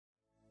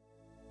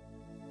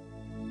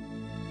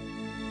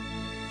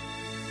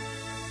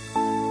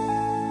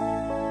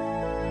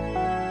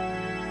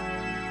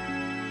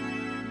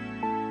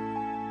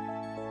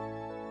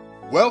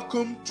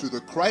Welcome to the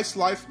Christ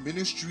Life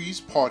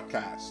Ministries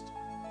podcast.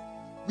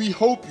 We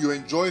hope you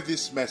enjoy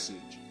this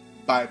message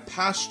by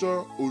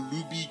Pastor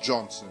Olubi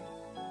Johnson.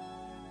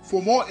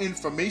 For more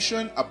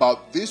information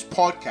about this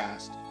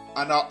podcast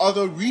and our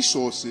other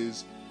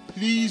resources,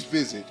 please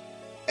visit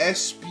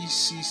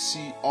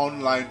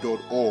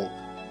spcconline.org.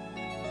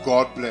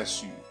 God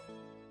bless you.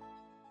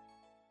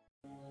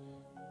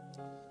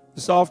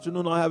 This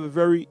afternoon I have a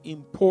very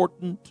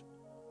important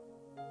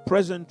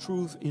present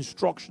truth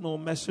instructional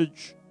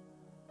message,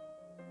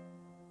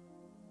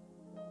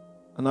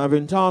 and I've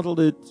entitled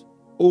it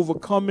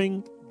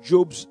Overcoming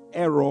Job's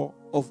Error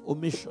of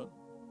Omission.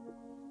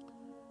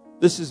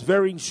 This is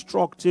very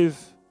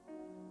instructive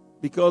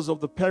because of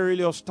the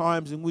perilous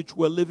times in which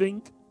we're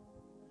living.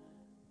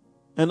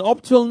 And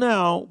up till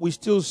now, we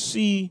still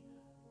see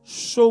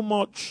so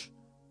much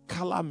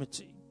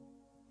calamity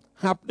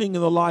happening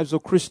in the lives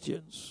of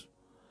Christians.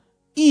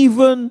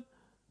 Even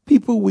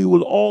people we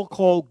will all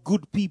call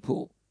good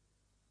people.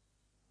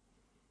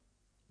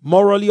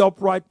 Morally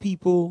upright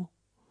people.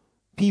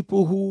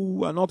 People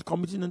who are not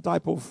committing any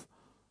type of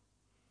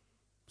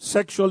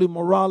sexual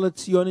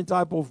immorality or any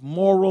type of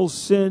moral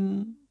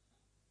sin,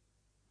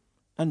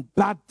 and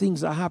bad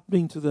things are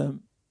happening to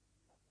them.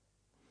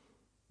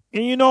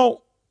 And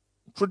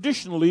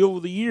traditionally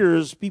over the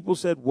years, people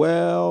said,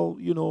 well,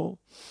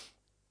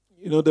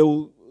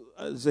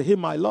 there's a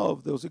hymn I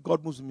love. There was a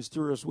God moves in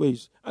mysterious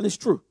ways. And it's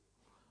true.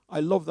 I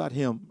love that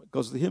hymn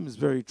because the hymn is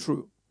very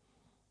true.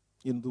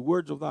 The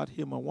words of that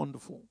hymn are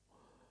wonderful.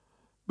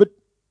 But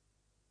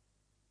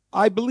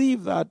I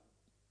believe that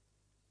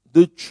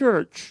the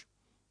church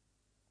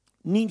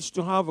needs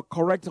to have a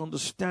correct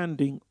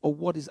understanding of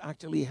what is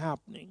actually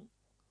happening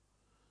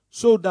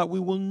so that we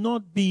will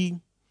not be,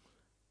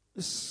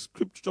 this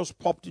scripture just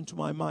popped into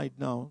my mind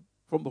now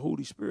from the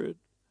Holy Spirit.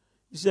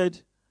 He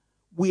said,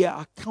 we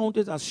are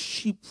accounted as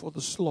sheep for the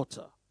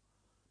slaughter.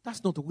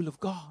 That's not the will of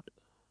God.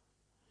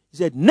 He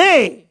said,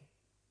 nay.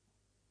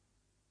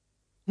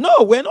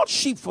 No, we're not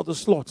sheep for the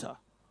slaughter.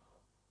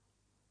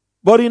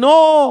 But in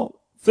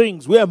all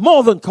things, we are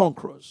more than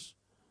conquerors.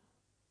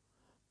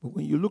 But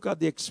when you look at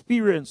the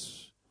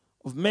experience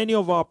of many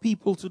of our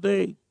people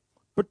today,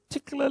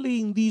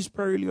 particularly in these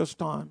perilous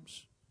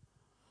times,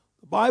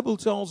 the Bible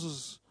tells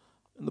us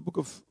in the book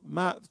of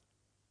Matthew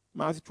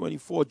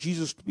 24,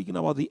 Jesus speaking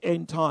about the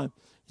end time,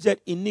 he said,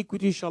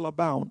 iniquity shall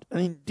abound.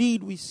 And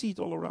indeed, we see it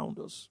all around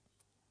us.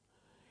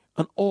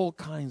 And all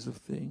kinds of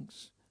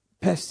things.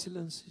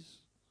 Pestilences,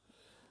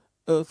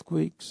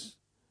 earthquakes,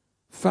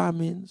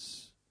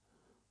 famines.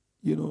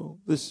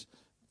 This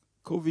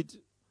COVID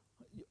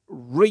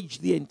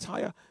raged the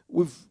entire,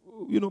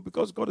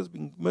 because God has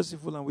been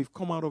merciful and we've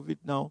come out of it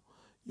now,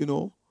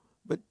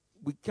 but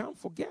we can't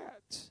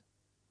forget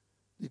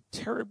the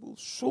terrible,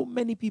 so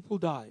many people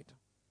died.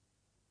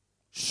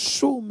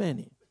 So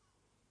many.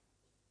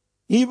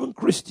 Even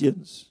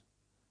Christians,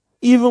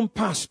 even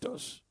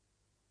pastors.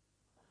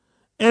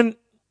 And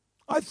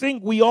I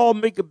think we all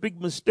make a big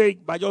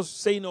mistake by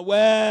just saying,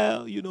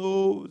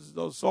 it's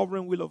the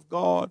sovereign will of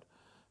God.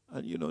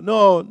 And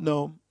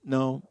no.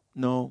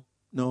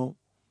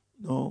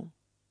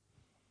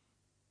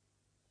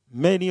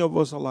 Many of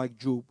us are like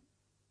Job.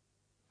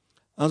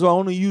 And so I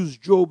want to use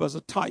Job as a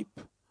type.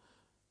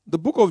 The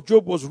book of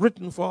Job was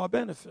written for our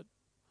benefit.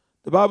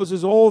 The Bible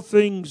says all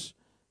things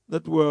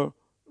that were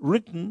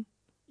written,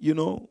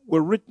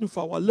 were written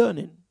for our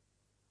learning.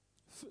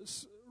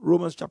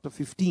 Romans chapter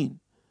 15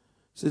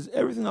 says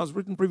everything that was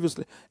written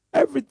previously,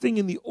 everything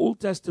in the Old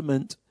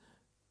Testament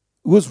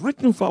was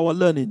written for our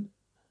learning.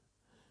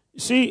 You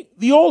see,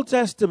 the Old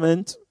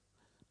Testament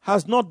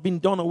has not been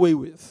done away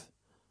with.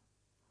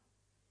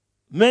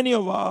 Many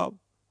of our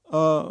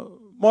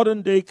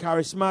modern day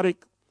charismatic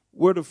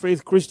word of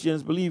faith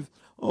Christians believe,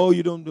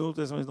 you don't do the Old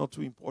Testament, it's not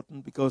too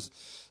important because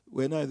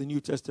we're now in the New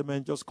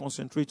Testament, just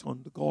concentrate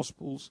on the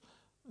Gospels,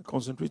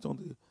 concentrate on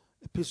the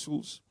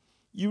epistles.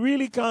 You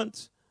really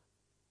can't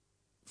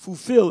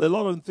fulfill a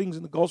lot of things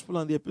in the Gospel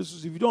and the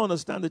epistles if you don't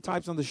understand the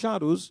types and the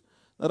shadows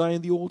that are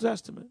in the Old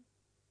Testament.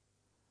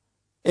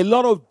 A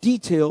lot of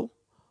detail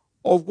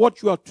of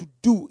what you are to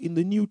do in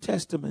the New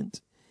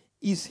Testament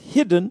is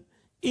hidden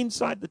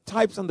inside the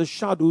types and the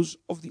shadows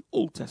of the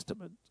Old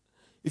Testament.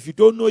 If you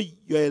don't know,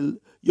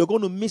 you're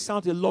going to miss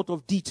out a lot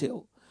of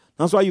detail.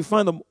 That's why you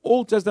find the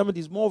Old Testament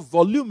is more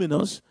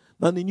voluminous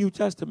than the New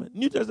Testament.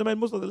 New Testament,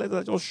 most of the letters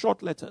are just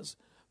short letters.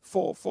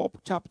 4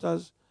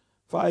 chapters,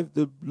 5.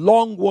 The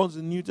long ones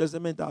in the New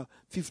Testament are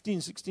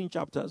 15, 16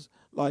 chapters,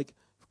 like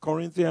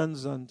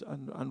Corinthians and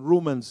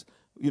Romans.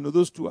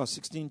 Those two are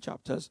 16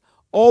 chapters.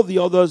 All the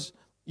others,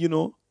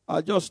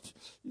 are just,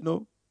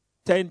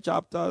 10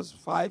 chapters,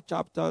 5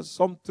 chapters,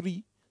 some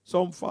 3,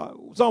 some 5,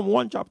 some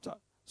 1 chapter,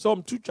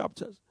 some 2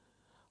 chapters.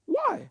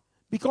 Why?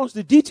 Because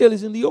the detail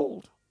is in the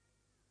old.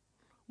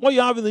 What you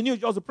have in the new is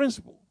just the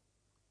principle.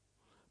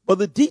 But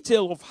the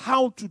detail of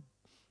how to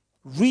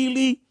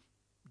really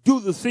do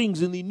the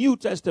things in the New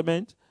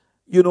Testament,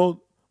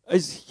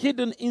 is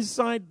hidden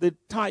inside the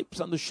types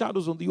and the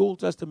shadows of the Old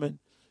Testament.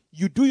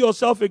 You do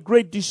yourself a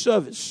great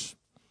disservice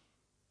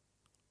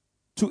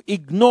to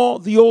ignore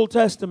the Old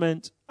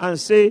Testament and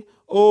say,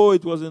 oh,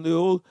 it was in the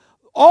Old.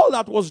 All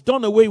that was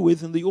done away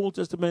with in the Old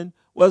Testament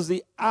was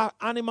the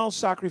animal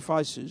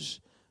sacrifices,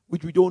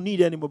 which we don't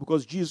need anymore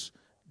because Jesus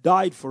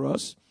died for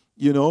us,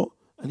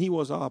 and he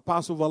was our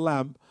Passover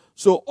lamb.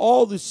 So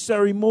all the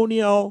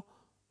ceremonial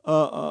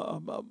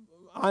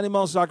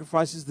animal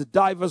sacrifices, the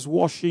divers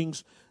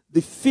washings,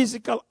 the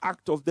physical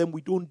act of them,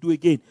 we don't do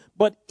again.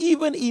 But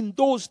even in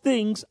those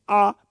things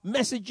are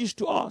messages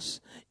to us.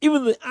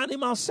 Even the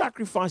animal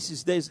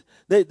sacrifices, there's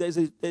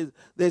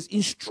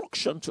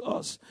instruction to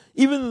us.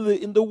 Even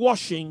in the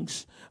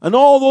washings and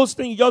all those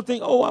things, you just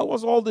think, oh, I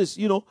was all this.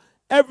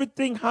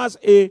 Everything has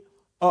a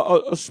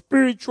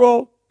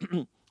spiritual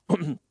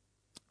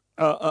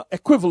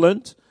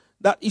equivalent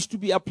that is to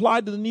be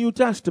applied to the New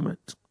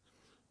Testament.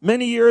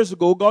 Many years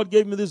ago, God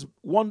gave me this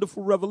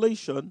wonderful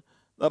revelation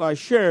that I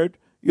shared.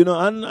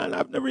 And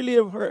I've never really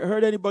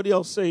heard anybody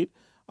else say it.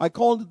 I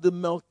called it the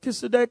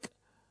Melchizedek,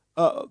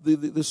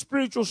 the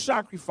spiritual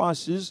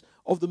sacrifices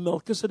of the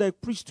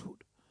Melchizedek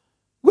priesthood.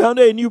 We're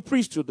under a new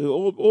priesthood. The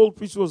old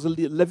priesthood was a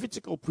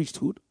Levitical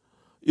priesthood,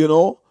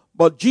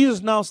 But Jesus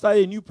now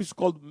started a new priesthood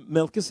called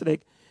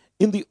Melchizedek.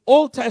 In the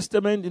Old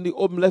Testament, in the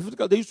Old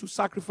Levitical, they used to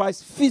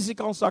sacrifice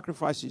physical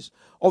sacrifices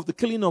of the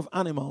killing of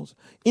animals.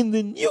 In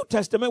the New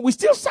Testament, we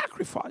still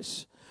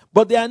sacrifice.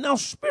 But they are now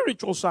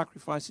spiritual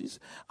sacrifices.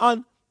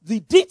 And the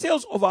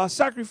details of our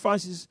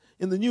sacrifices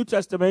in the New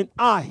Testament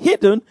are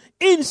hidden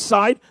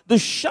inside the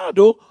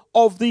shadow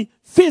of the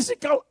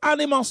physical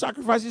animal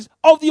sacrifices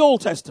of the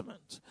Old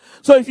Testament.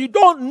 So if you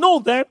don't know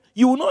them,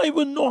 you will not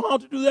even know how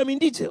to do them in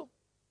detail.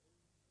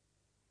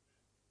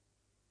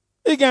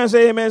 You can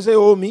say amen, say,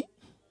 oh, me.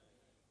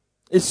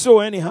 It's so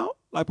anyhow,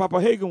 like Papa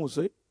Hagin would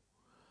say.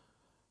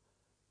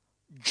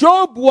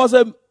 Job was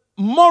a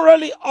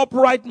morally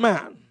upright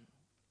man.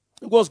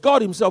 It was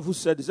God himself who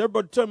said this.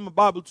 Everybody turn my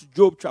Bible to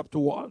Job chapter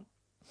 1.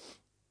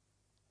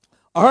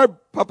 I heard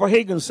Papa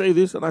Hagin say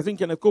this, and I think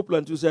Kenneth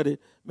Copeland too said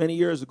it many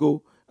years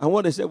ago. And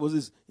what they said was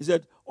this. He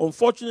said,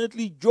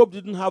 unfortunately, Job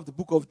didn't have the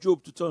book of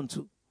Job to turn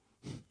to.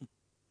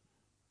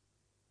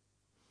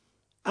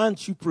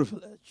 Aren't you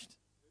privileged?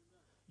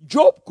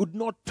 Job could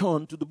not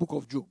turn to the book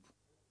of Job.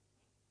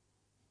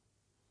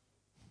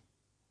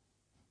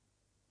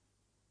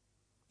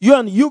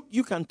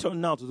 You can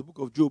turn now to the book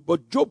of Job,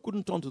 but Job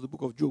couldn't turn to the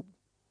book of Job.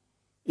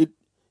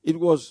 It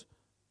was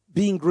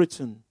being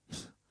written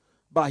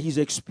by his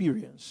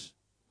experience.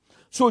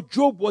 So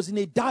Job was in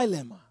a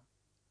dilemma.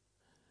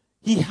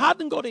 He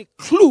hadn't got a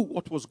clue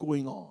what was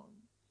going on.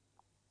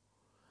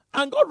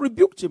 And God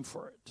rebuked him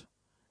for it.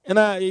 And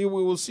we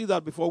will see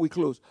that before we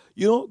close.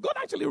 God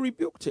actually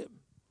rebuked him.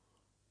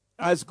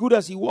 As good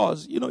as he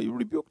was, he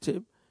rebuked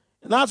him.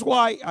 And that's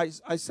why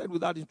I said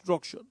with that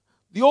introduction,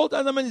 the Old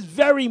Testament is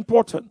very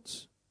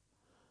important.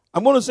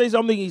 I'm going to say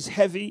something is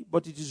heavy,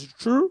 but it is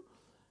true.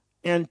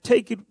 And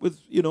take it with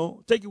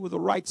the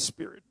right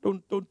spirit.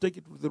 Don't take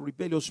it with the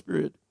rebellious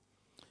spirit.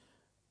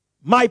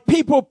 My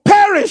people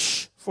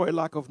perish for a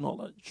lack of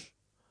knowledge.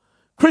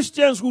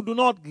 Christians who do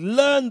not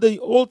learn the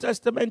Old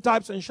Testament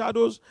types and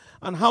shadows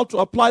and how to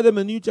apply them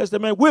in the New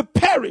Testament will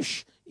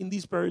perish in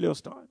these perilous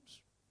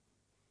times.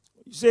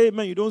 You say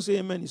amen, you don't say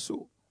amen, it's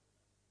so.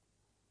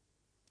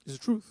 It's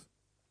the truth.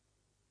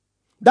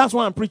 That's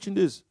why I'm preaching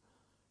this.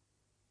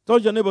 Tell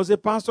your neighbor, say,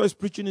 Pastor is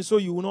preaching it so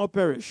you will not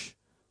perish.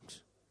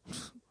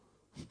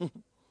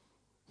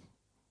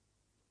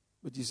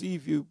 But you see,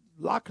 if you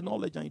lack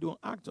knowledge and you don't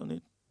act on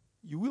it,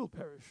 you will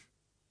perish.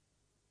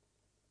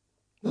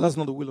 That's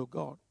not the will of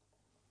God.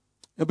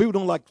 And people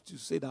don't like to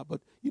say that, but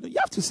you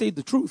have to say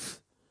the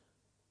truth.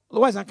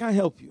 Otherwise, I can't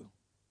help you.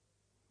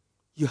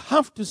 You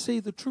have to say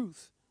the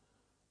truth.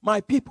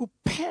 My people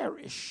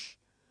perish.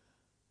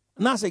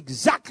 And that's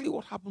exactly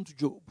what happened to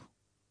Job.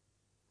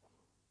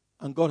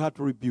 And God had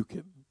to rebuke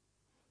him.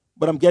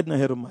 But I'm getting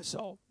ahead of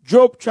myself.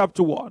 Job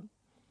chapter 1.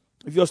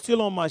 If you're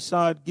still on my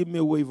side, give me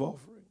a wave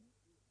offering.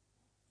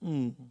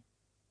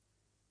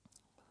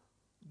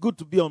 Good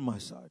to be on my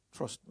side,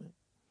 trust me.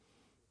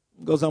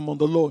 Because I'm on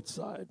the Lord's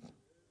side.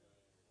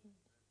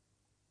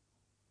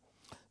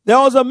 There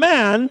was a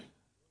man,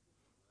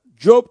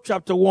 Job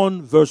chapter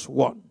 1, verse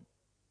 1.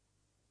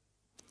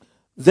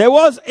 There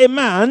was a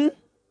man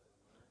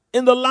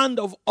in the land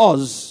of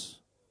Uz.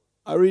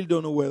 I really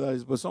don't know where that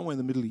is, but somewhere in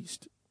the Middle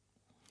East.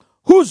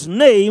 Whose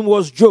name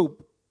was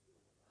Job.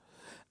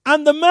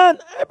 And the man,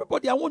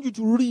 everybody, I want you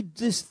to read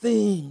this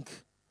thing.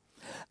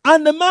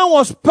 And the man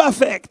was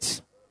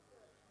perfect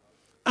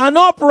and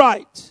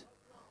upright,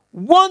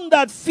 one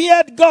that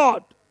feared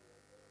God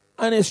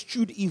and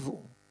eschewed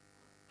evil.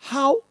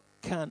 How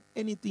can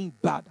anything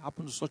bad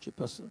happen to such a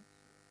person?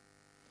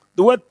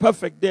 The word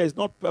perfect there is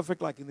not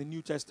perfect like in the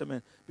New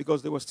Testament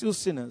because they were still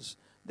sinners.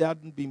 They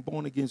hadn't been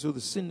born again, so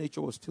the sin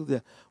nature was still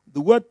there.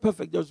 The word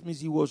perfect just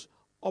means he was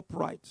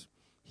upright.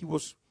 He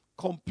was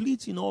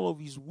complete in all of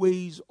his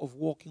ways of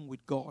walking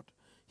with God.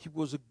 He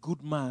was a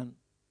good man.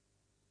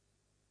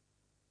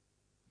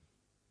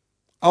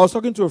 I was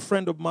talking to a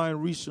friend of mine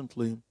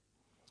recently,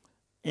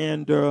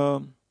 and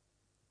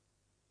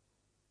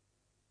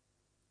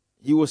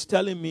he was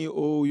telling me,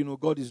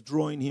 God is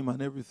drawing him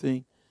and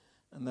everything,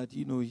 and that,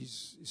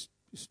 he's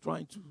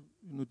trying to,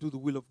 do the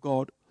will of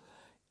God,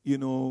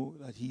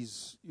 that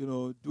he's,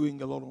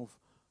 doing a lot of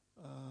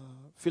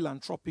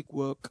philanthropic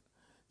work,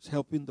 he's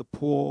helping the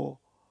poor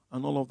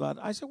and all of that.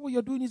 I said, what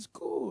you're doing is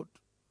good.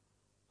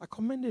 I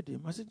commended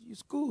him. I said,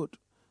 it's good.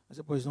 I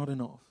said, but it's not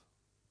enough.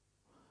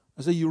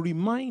 I said, you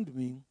remind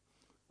me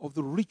of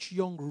the rich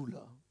young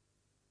ruler,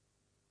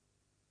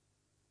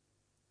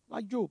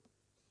 like Job.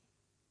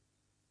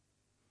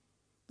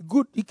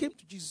 He came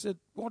to Jesus and said,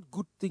 what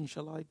good thing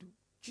shall I do?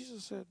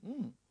 Jesus said,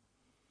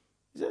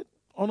 He said,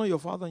 honor your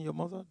father and your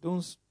mother.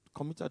 Don't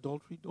commit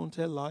adultery. Don't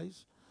tell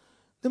lies.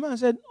 The man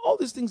said, all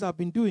these things I've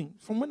been doing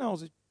from when I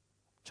was a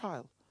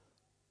child.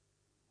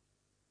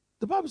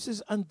 The Bible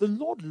says, and the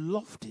Lord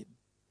loved him.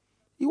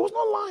 He was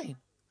not lying.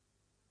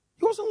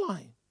 He wasn't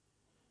lying.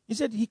 He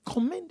said, he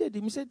commended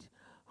him. He said,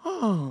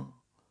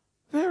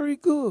 very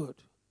good.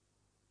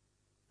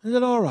 He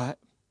said, all right.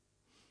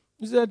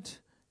 He said,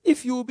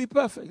 if you will be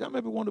perfect. I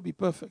maybe want to be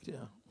perfect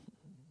here.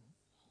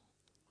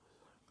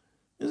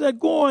 He said,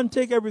 go and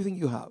take everything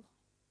you have.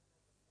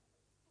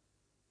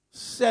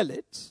 Sell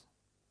it.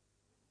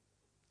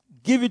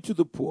 Give it to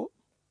the poor.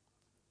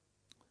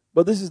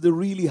 But this is the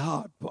really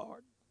hard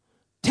part.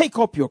 Take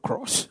up your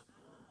cross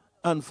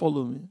and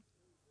follow me.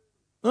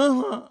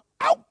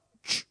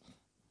 Ouch.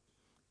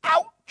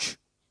 Ouch.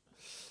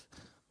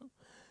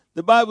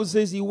 The Bible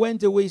says he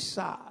went away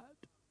sad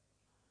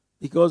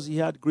because he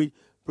had great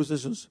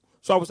possessions.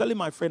 So I was telling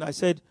my friend, I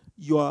said,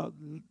 you are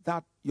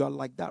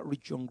like that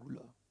rich young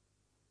ruler.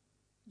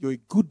 You're a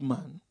good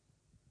man.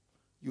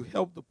 You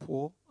help the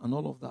poor and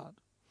all of that.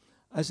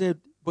 I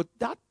said, but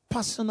that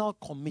personal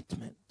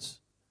commitment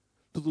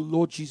to the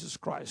Lord Jesus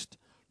Christ,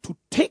 to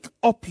take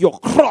up your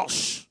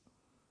cross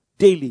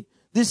daily.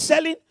 The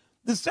selling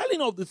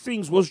of the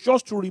things was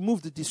just to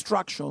remove the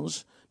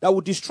distractions that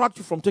would distract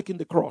you from taking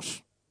the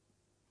cross.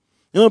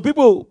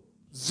 People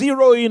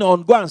zero in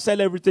on go and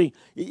sell everything.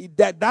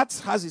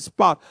 That has its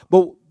part.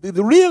 But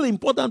the real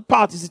important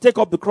part is to take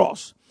up the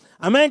cross.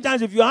 And many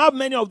times if you have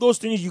many of those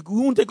things, you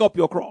won't take up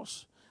your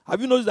cross. Have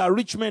you noticed that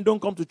rich men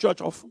don't come to church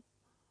often?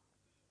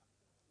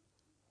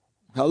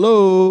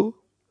 Hello?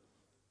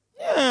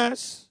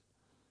 Yes.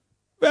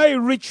 Very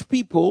rich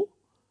people.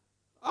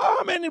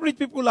 How many rich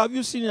people have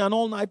you seen in an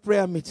all-night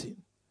prayer meeting?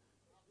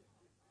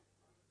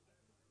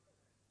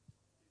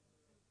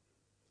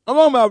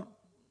 I'm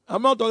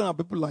not talking about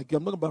people like you.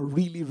 I'm talking about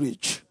really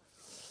rich.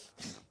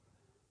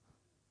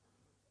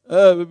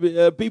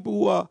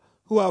 People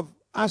who have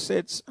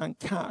assets and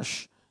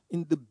cash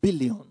in the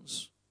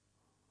billions.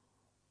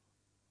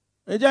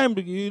 He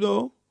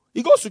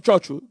goes to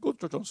church. He goes to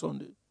church on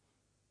Sunday.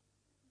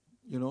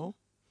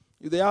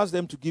 If they ask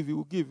them to give, he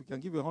will give. He can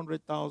give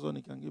 100,000.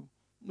 He can give.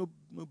 No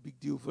big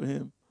deal for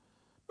him.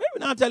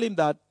 Maybe now tell him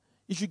that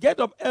he should get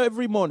up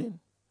every morning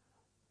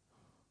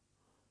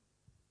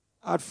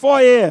at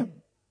 4 a.m.,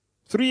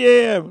 3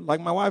 a.m., like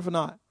my wife and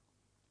I,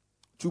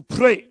 to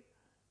pray.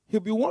 He'll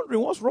be wondering,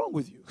 what's wrong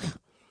with you?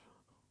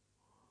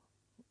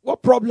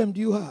 What problem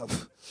do you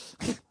have?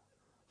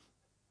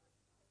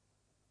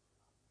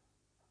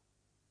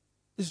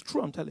 It's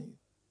true, I'm telling you.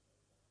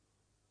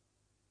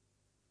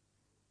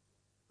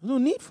 No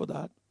need for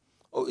that.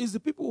 It's the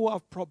people who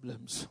have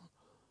problems.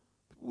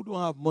 People who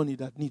don't have money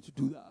that need to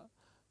do that.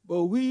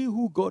 But we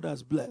who God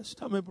has blessed,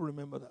 how many people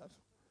remember that?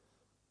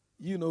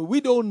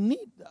 We don't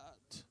need that.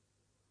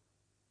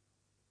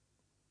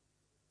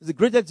 It's the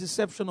greatest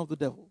deception of the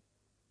devil.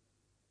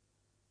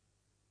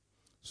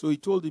 So he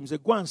told him, he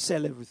said, go and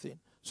sell everything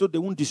so they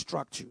won't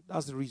distract you.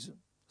 That's the reason.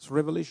 It's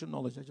revelation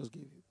knowledge I just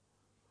gave you.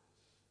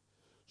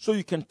 So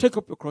you can take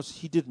up your cross.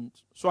 He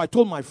didn't. So I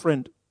told my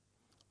friend,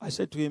 I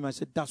said to him,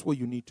 that's what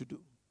you need to do.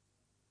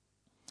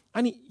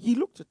 And he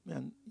looked at me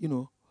and,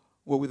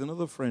 with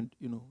another friend,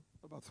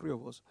 about 3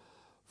 of us,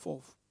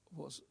 4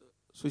 of us.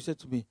 So he said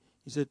to me,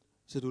 he said,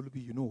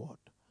 Olubi, you know what?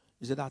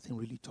 He said, that thing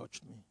really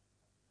touched me.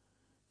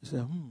 He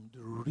said,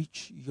 the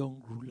rich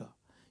young ruler.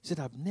 He said,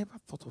 I've never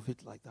thought of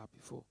it like that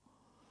before.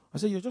 I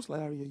said, you're just like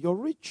Harry. You're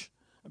rich.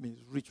 I mean,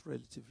 rich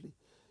relatively,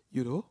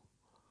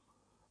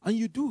 And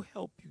you do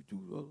help. You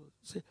do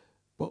say,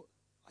 but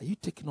are you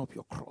taking up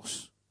your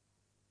cross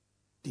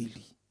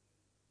daily?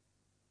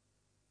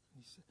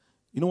 He said,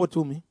 you know what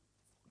told me?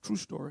 True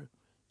story.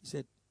 He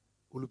said,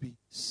 Olubi,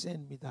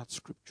 send me that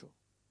scripture.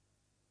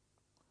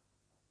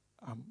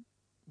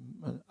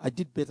 I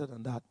did better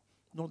than that.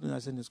 Not that I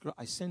sent the scripture.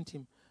 I sent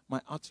him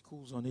my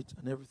articles on it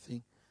and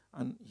everything,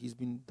 and he's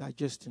been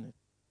digesting it.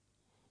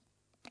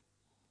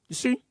 You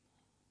see?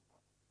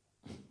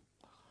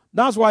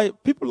 That's why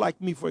people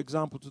like me, for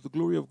example, to the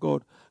glory of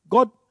God,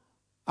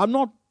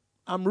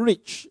 I'm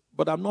rich,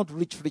 but I'm not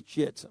rich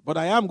yet. But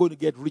I am going to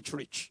get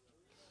rich.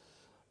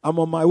 I'm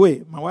on my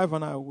way. My wife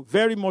and I are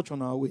very much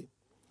on our way.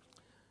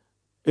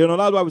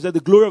 That's why we said the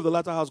glory of the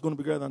latter house is going to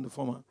be greater than the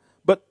former.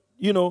 But,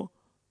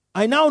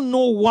 I now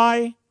know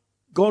why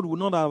God would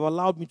not have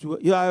allowed me to.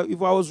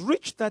 If I was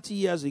rich 30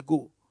 years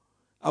ago,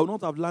 I would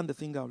not have learned the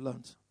thing I've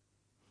learned.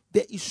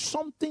 There is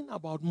something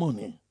about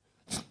money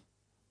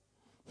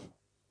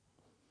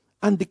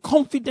and the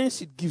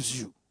confidence it gives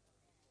you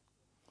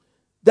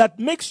that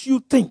makes you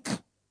think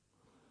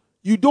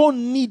you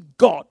don't need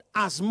God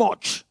as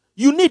much.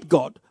 You need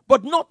God,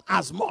 but not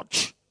as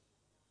much.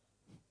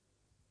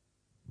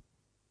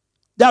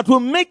 That will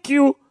make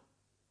you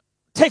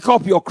take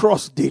up your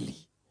cross daily.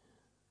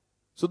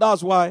 So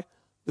that's why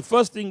the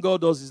first thing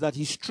God does is that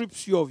he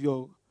strips you of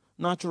your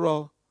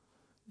natural.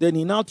 Then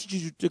he now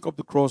teaches you to take up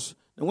the cross.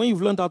 And when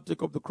you've learned how to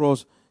take up the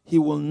cross, he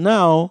will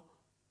now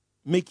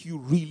make you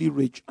really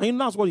rich.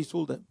 And that's what he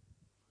told them.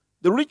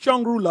 The rich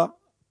young ruler,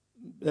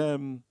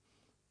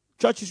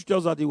 church history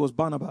tells that it was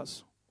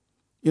Barnabas.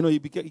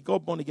 He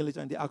got born again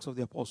later in the Acts of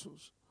the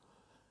Apostles.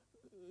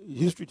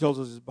 History tells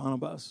us it's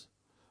Barnabas.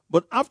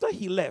 But after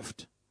he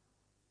left,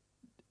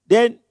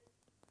 then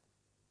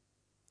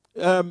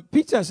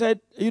Peter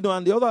said,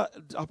 and the other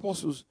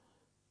apostles,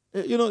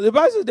 the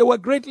Bible says they were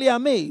greatly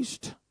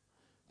amazed.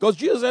 Because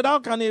Jesus said, how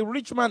can a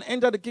rich man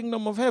enter the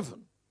kingdom of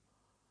heaven?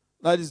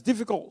 That is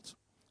difficult.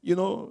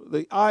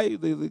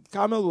 The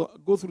camel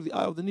will go through the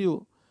eye of the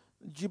needle.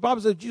 The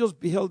Bible says Jesus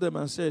beheld them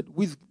and said,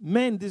 with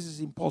men this is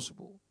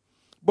impossible.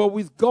 But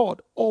with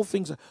God, all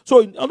things are.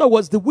 So in other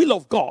words, the will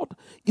of God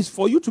is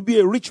for you to be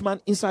a rich man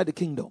inside the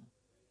kingdom.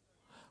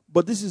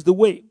 But this is the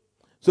way.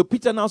 So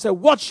Peter now said,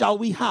 what shall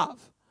we have?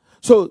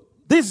 So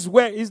this is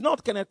where it's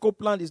not Kenneth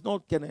Copeland, it's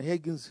not Kenneth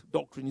Hagin's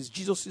doctrine, it's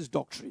Jesus'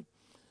 doctrine.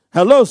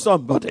 Hello,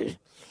 somebody.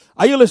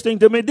 Are you listening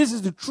to me? This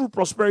is the true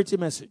prosperity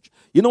message.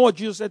 You know what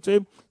Jesus said to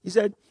him? He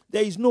said,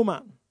 there is no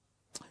man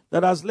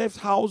that has left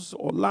house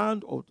or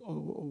land or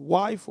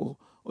wife or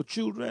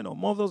children or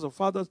mothers or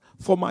fathers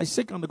for my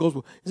sake and the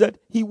gospel. He said,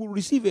 he will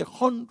receive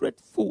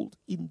 100-fold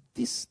in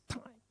this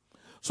time.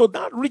 So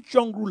that rich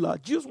young ruler,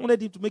 Jesus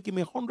wanted him to make him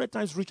 100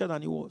 times richer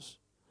than he was.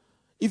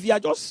 If he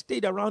had just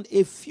stayed around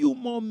a few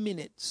more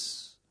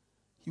minutes,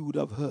 he would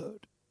have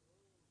heard.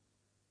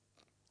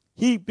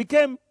 He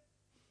became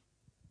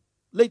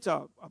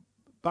later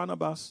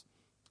Barnabas,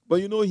 but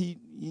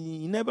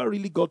he never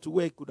really got to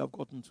where he could have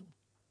gotten to.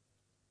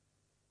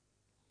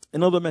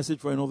 Another message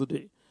for another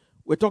day.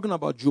 We're talking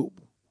about Job.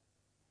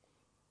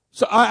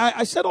 So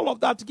I said all of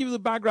that to give you the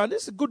background.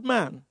 This is a good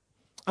man.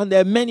 And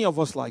there are many of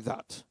us like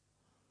that.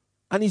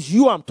 And it's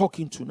you I'm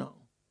talking to now.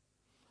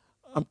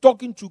 I'm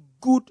talking to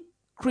good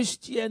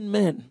Christian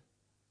men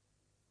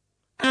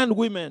and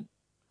women.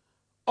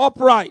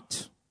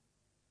 Upright.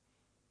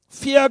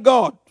 Fear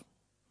God.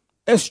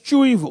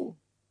 Eschew evil.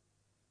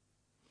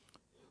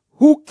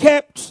 Who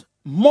kept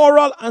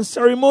moral and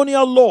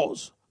ceremonial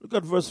laws. Look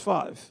at verse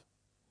 5.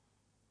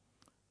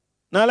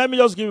 Now let me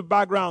just give you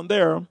background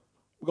there,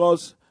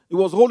 because it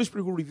was the Holy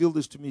Spirit who revealed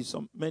this to me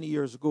many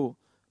years ago.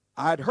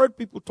 I had heard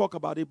people talk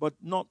about it, but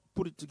not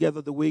put it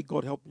together the way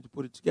God helped me to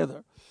put it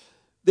together.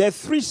 There are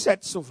 3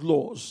 sets of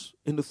laws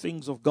in the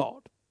things of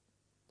God.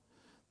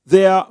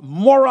 There are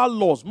moral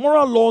laws.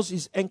 Moral laws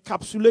is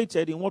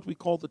encapsulated in what we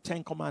call the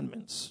 10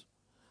 Commandments.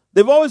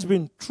 They've always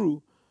been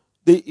true.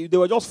 They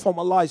were just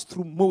formalized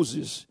through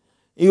Moses.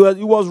 It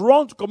was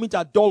wrong to commit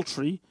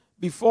adultery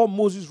before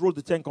Moses wrote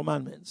the 10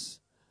 Commandments.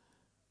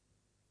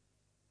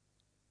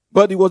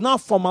 But it was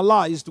not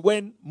formalized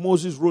when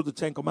Moses wrote the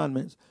 10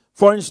 Commandments.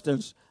 For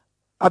instance,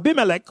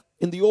 Abimelech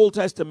in the Old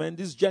Testament,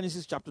 this is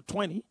Genesis chapter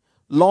 20,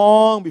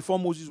 long before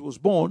Moses was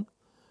born,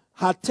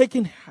 had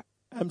taken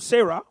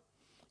Sarah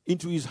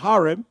into his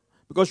harem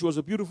because she was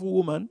a beautiful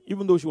woman,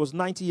 even though she was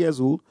 90 years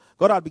old.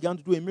 God had begun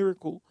to do a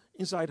miracle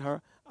inside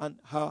her, and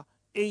her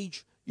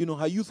age,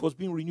 her youth was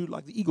being renewed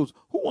like the eagles.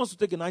 Who wants to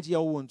take a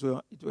 90-year-old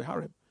woman into a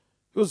harem?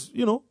 Because,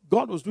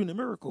 God was doing a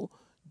miracle,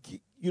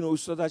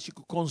 so that she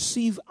could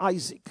conceive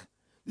Isaac.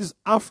 This is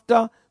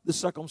after the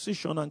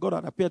circumcision, and God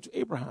had appeared to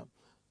Abraham.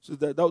 So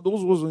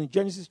those was in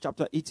Genesis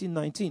chapter 18,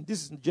 19.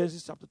 This is in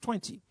Genesis chapter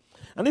 20.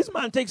 And this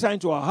man takes her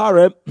into a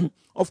harem,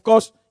 of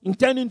course,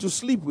 intending to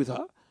sleep with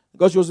her,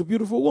 because she was a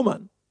beautiful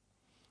woman.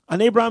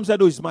 And Abraham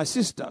said, it's my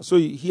sister. So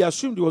he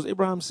assumed it was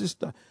Abraham's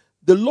sister.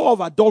 The law of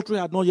adultery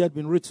had not yet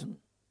been written.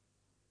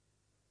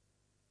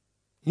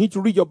 You need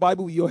to read your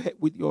Bible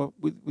with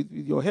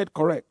your head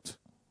correct.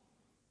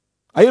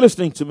 Are you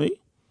listening to me?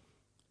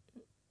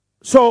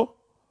 So,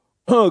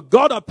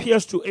 God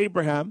appears to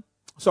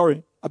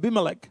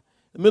Abimelech,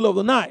 in the middle of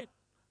the night.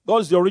 God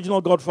is the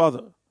original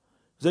godfather.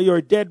 He said, you're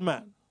a dead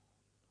man.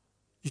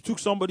 You took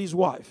somebody's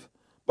wife.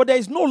 But there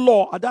is no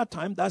law at that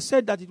time that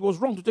said that it was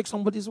wrong to take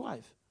somebody's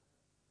wife.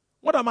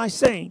 What am I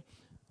saying?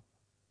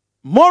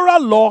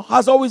 Moral law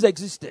has always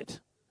existed.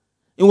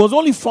 It was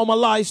only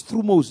formalized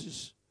through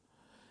Moses.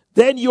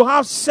 Then you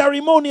have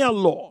ceremonial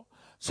law.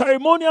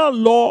 Ceremonial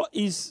law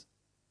is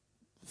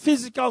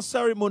physical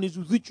ceremonies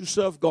with which you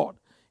serve God.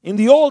 In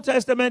the Old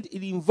Testament,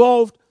 it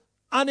involved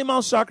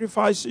animal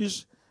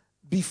sacrifices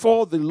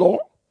before the law,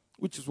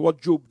 which is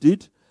what Job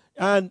did,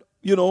 and,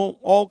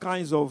 all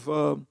kinds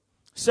of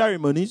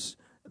ceremonies.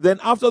 Then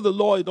after the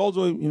law, it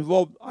also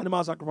involved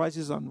animal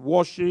sacrifices and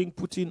washing,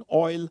 putting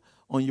oil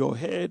on your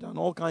head and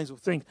all kinds of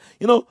things.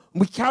 You know,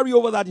 we carry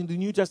over that in the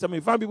New Testament.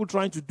 You find people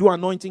trying to do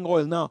anointing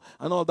oil now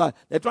and all that.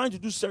 They're trying to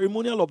do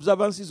ceremonial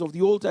observances of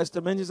the Old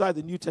Testament inside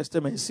the New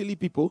Testament. Silly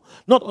people,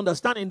 not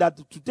understanding that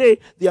today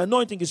the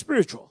anointing is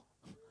spiritual.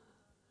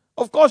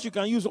 Of course, you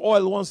can use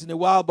oil once in a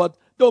while, but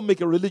don't make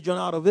a religion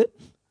out of it.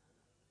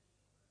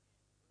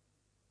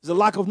 It's a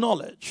lack of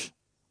knowledge.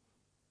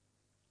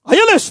 Are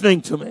you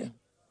listening to me?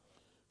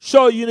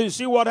 So you need to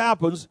see what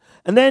happens.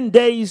 And then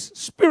there is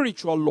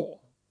spiritual law.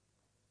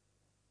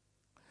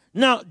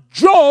 Now,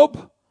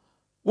 Job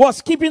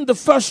was keeping the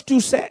first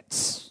two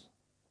sets.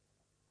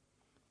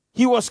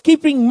 He was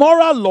keeping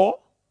moral law.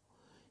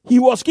 He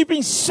was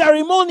keeping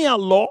ceremonial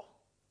law.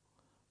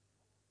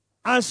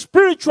 And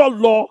spiritual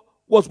law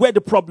was where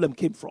the problem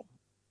came from.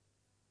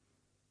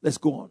 Let's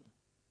go on.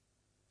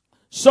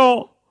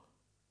 So,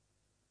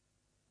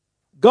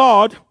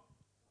 God,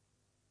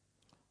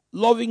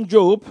 loving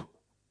Job,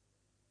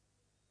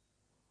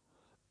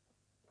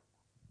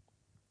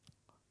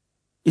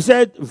 he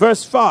said,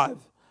 verse 5,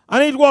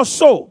 and it was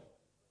so.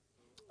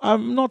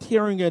 I'm not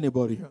hearing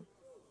anybody here.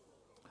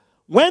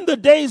 When the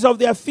days of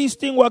their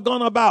feasting were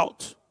gone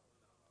about.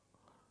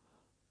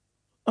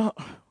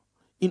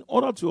 In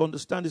order to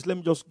understand this, let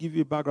me just give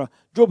you a background.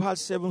 Job had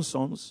 7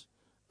 sons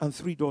and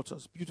 3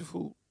 daughters,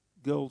 beautiful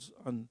girls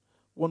and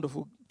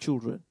wonderful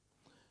children.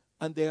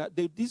 And they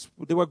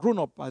were grown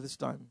up by this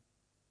time.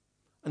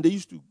 And they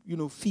used to,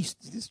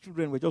 feast. These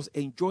children were just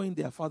enjoying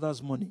their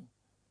father's money.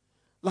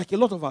 Like a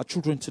lot of our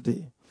children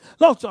today.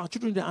 A lot of our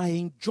children are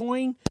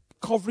enjoying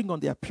covering on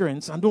their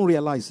parents and don't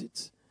realize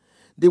it.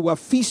 They were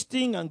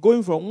feasting and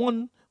going from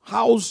one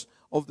house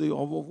of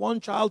one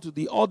child to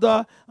the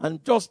other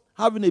and just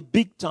having a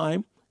big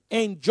time,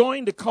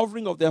 enjoying the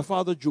covering of their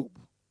father Job.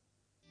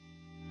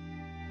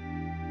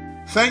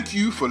 Thank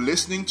you for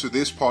listening to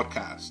this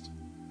podcast.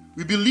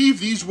 We believe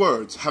these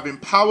words have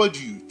empowered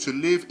you to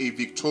live a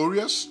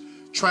victorious,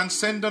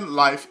 transcendent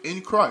life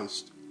in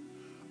Christ.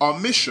 Our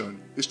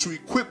mission is to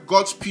equip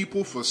God's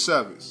people for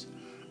service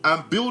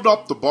and build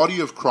up the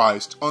body of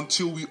Christ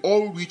until we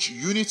all reach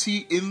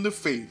unity in the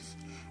faith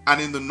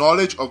and in the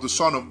knowledge of the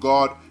Son of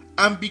God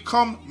and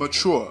become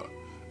mature,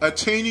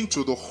 attaining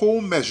to the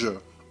whole measure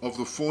of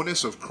the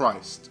fullness of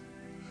Christ.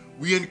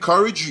 We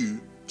encourage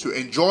you to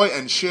enjoy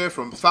and share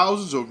from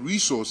thousands of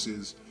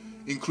resources,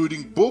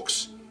 including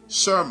books,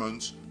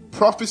 sermons,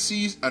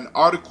 prophecies, and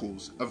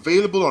articles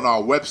available on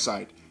our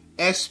website,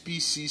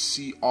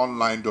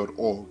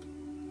 spcconline.org.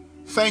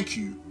 Thank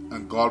you,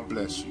 and God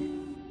bless you.